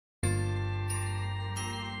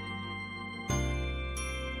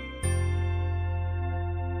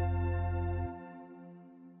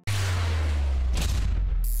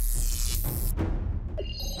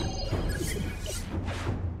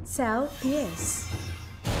cell is.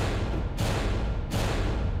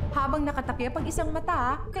 Habang nakatakip ang isang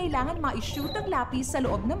mata, kailangan ma-shoot ang lapis sa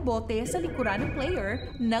loob ng bote sa likuran ng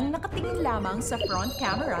player nang nakatingin lamang sa front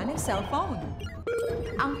camera ng cellphone.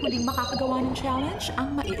 Ang huling makakagawa ng challenge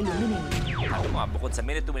ang ma-eliminate. Bukod sa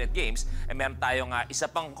minute-to-minute games, meron tayong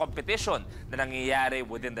isa pang competition na nangyayari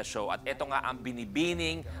within the show. At ito nga ang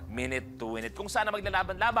binibining minute-to-minute. Kung saan na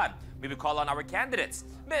maglalaban-laban, we will call on our candidates,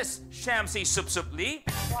 Miss Shamsi Supsupli,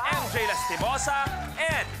 MJ Lastimosa,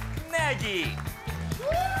 and Nagy.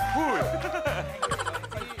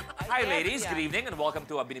 Hi, ladies. Good evening and welcome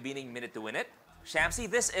to a Binibining Minute to Win It. Shamsi,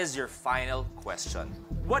 this is your final question.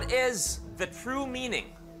 What is the true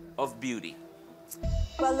meaning of beauty?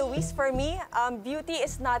 Well, Luis, for me, beauty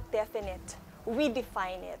is not definite. We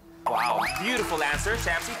define it. Wow, beautiful answer,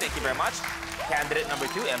 Shamsi. Thank you very much. Candidate number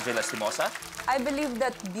 2, MJ Lastimosa. I believe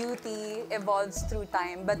that beauty evolves through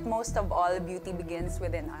time, but most of all, beauty begins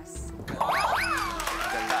within us.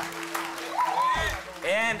 Ganda.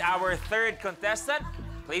 And our third contestant,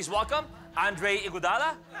 please welcome Andre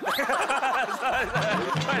Iguodala.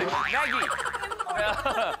 Nagy.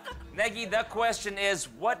 Nagy, the question is,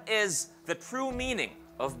 what is the true meaning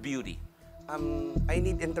of beauty? I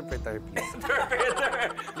need interpreter, please.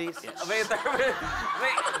 Interpreter. Please.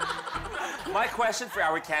 My question for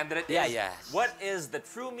our candidate is, yes. What is the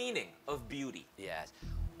true meaning of beauty? Yes.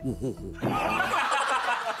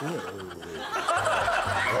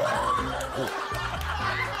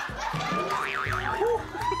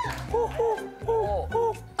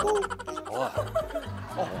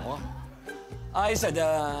 I said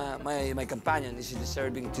my companion is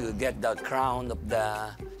deserving to get the crown of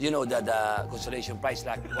the, the consolation prize,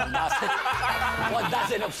 like 1 dozen, 1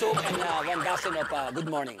 dozen of soap and 1 dozen of good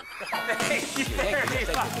morning.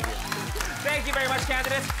 Thank you very much,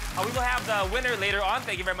 candidates. We will have the winner later on.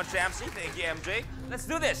 Thank you very much, Shamsi. Thank you, MJ. Let's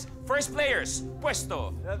do this. First players,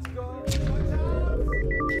 puesto. Let's go.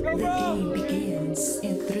 The game begins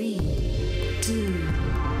in 3, 2,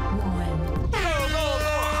 1. Go, go,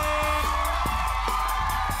 go!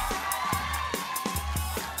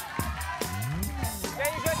 Yeah,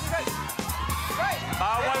 you good, you good. Right.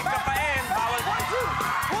 Bawal kapain, bawal. Watch you!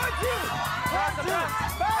 Watch you! Watch you!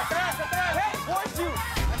 Atras, atras! Hey, watch you!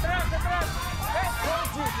 Atras, atras! Hey,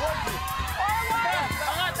 watch you, watch you!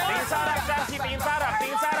 Tingin sa harap, Shamsi. Tingin sa harap.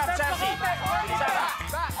 Tingin sa harap, Shamsi. Tingin sa harap.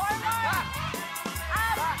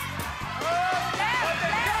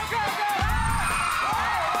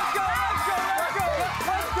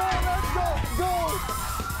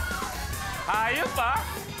 Ayun pa.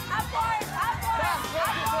 Upward! Upward!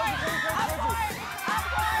 Upward! Upward!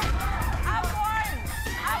 Upward! Upward!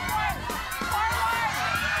 Upward! Forward!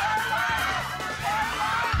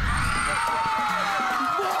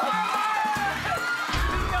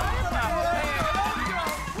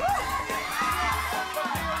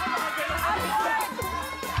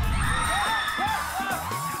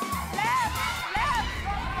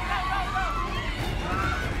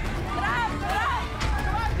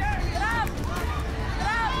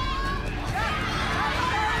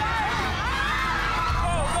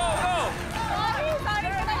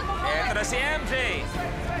 Si MJ.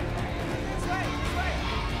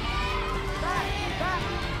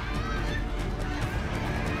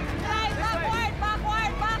 Backward!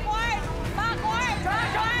 Backward! Backward! Backward!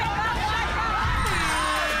 Backward!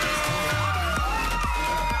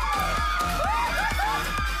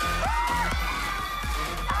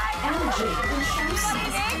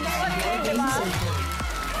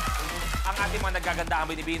 Ang ating mga nagagandahang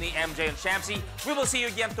binibini, MJ and Shamsi. We will see you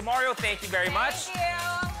again tomorrow. Thank you very much. Thank you!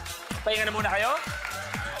 Pahinga na muna kayo.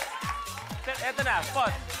 Eto na, spot.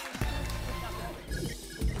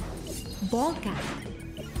 Ball cap.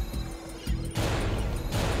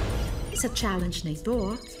 Sa challenge na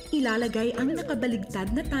ito, ilalagay ang nakabaligtad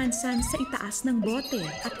na tansan sa itaas ng bote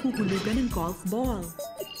at huhulugan ng golf ball.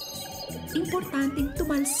 Importanteng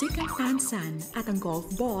tumalsik ang tansan at ang golf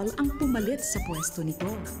ball ang pumalit sa pwesto nito.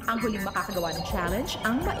 Ang huling makakagawa ng challenge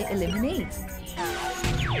ang ma-eliminate.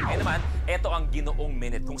 Ngayon naman, ito ang ginoong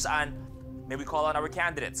minute kung saan may we call on our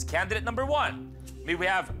candidates. Candidate number 1, may we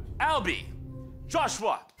have Albie,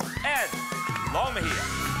 Joshua, and Long Mejia.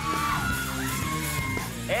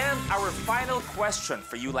 And our final question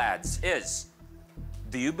for you lads is,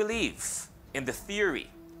 do you believe in the theory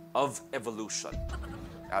of evolution?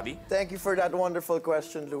 Albie? Thank you for that wonderful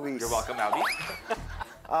question, Luis. You're welcome, Albie.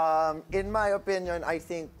 In my opinion, I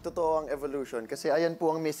think totoo ang evolution kasi ayan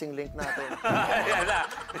po ang missing link natin.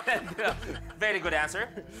 Very good answer.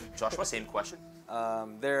 Joshua, same question.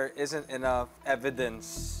 There isn't enough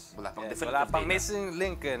evidence. Wala pang Yes, definitive wala pang data. missing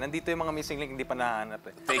link. Nandito yung mga missing link, hindi pa nahanap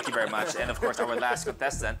eh. Thank you very much. And of course, our last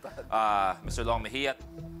contestant, Mr. Long Mejia.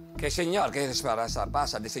 Que señor, que es para sa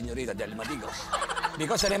pasa de señorita del Madigos.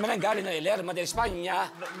 Because naman ang galing ng Lerma de España.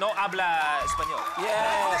 No habla español.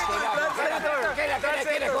 Yes,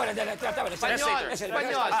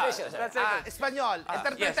 Espanyol. Yes,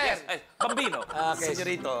 Interpreter. yes. Bambino.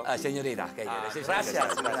 Señorito. Señorita.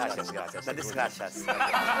 Gracias. That is gracias.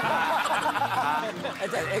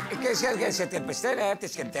 Que se te prestere, te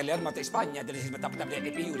que te Lerma de España, de les matapos de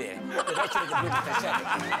Epiure.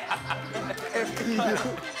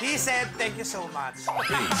 He said, thank you so much.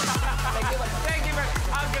 Thank you very much.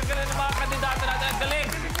 Ang gaganda ng mga kandidato natin. Ang galing.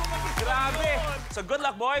 Grabe. So good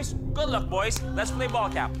luck, boys. Good luck, boys. Let's play ball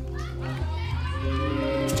cap. The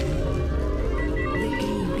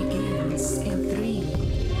game begins in 3,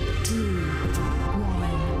 2,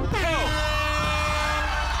 1. Go!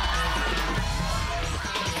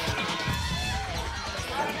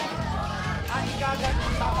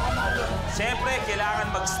 Siyempre,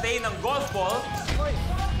 kailangan mag-stay ng golf ball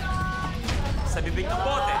sa bibig ng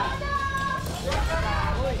bote.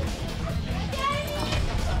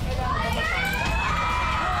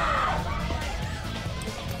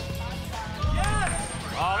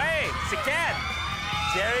 Okay, si Ken.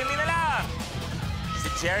 Jeremy na lang. Si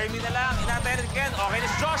Jeremy na lang. Inatay ni Ken. Okay na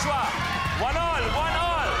si Joshua. 1-all,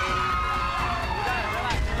 1-all.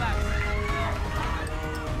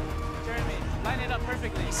 Jeremy, line it up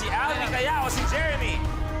perfectly. Si Alvin kaya o si Jeremy?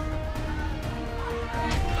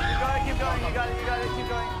 Keep going, you got it, keep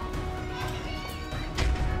going.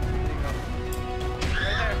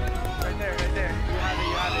 Right there. You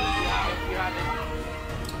have it.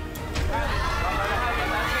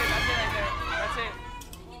 That's it.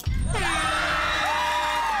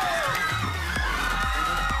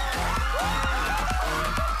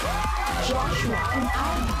 Joshua and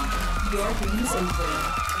Alma, your game is over.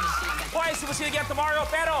 Boys, we'll see you again tomorrow.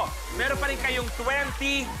 Pero, meron pa rin kayong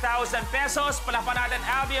 20,000 pesos. Palapan natin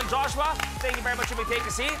Alvin and Joshua. Thank you very much. You may take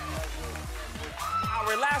a seat.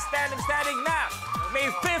 Our last tandem standing na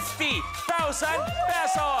may 50,000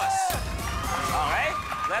 pesos. Okay,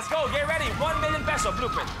 let's go. Get ready. 1 million peso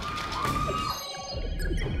blueprint.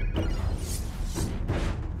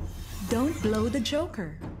 Don't blow the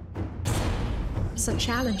joker. Sa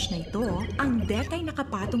challenge na ito, ang deck ay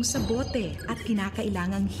nakapatong sa bote at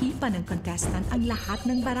kinakailangang hipa ng contestant ang lahat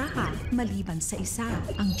ng baraha maliban sa isa,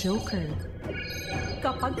 ang joker.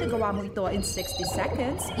 Kapag nagawa mo ito in 60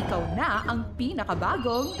 seconds, ikaw na ang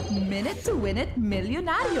pinakabagong Minute to Win It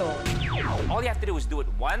Milyonaryo. All you have to do is do it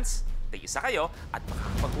once, tig-isa kayo, at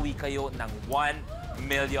makakapag-uwi kayo ng 1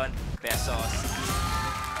 million pesos.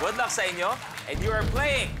 Good luck sa inyo, and you are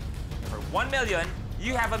playing for 1 million.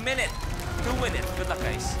 You have a minute to win it. Good luck,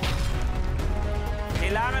 guys.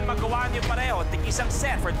 Kailangan magawa niyo pareho. Tig-isang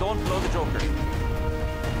set for Don't Blow the Joker.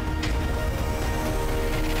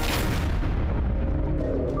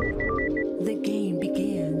 The game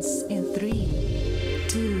begins in 3,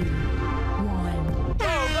 2, 1.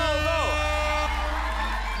 Go, go, go!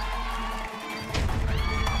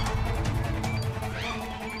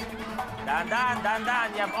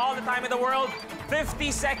 Dahan-dahan. You have all the time in the world. 50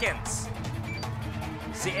 seconds.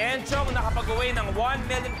 Si Enchong nakapag-uwi ng 1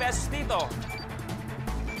 million pesos dito.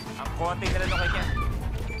 Ang konti nila nung kay Ken.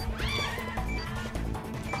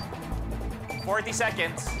 40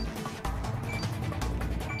 seconds.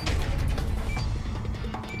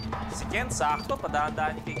 Si Ken, sakto.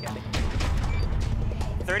 Padahan-dahan ni kay Ken.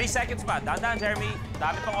 30 seconds pa. Dahan-dahan, Jeremy.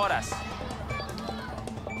 Dami pang oras.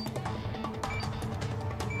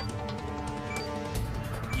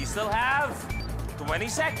 You still have 20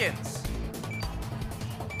 seconds.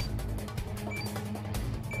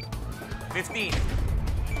 15.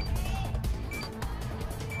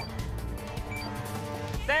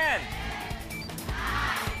 10.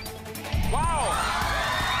 Wow!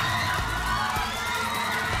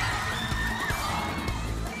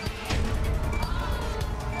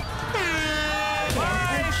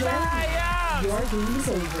 Sayang! Your game is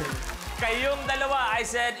over. Kayong dalawa, I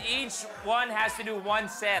said each one has to do 1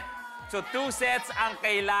 set. So 2 sets ang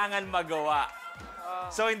kailangan magawa.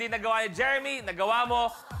 So hindi nagawa ni Jeremy, nagawa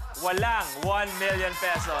mo, walang 1 million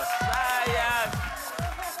pesos. Sayang!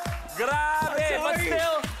 Grabe! But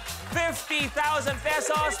still, 50,000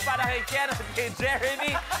 pesos para kay Ken at kay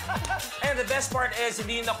Jeremy. And the best part is,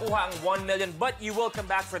 hindi nakuha ang 1 million, but you will come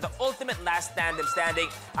back for the ultimate last tandem standing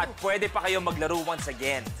at pwede pa kayo maglaro once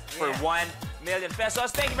again for 1 million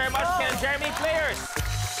pesos. Thank you very much, Ken and Jeremy. Players,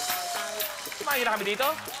 samahan niyo na kami dito.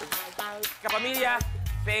 Kapamilya,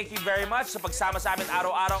 thank you very much sa pagsama sa amin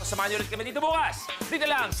araw-araw. Samahan niyo ulit kami dito bukas. Dito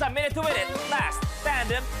lang sa Minute to Win It, Last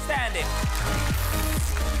Tandem Standing.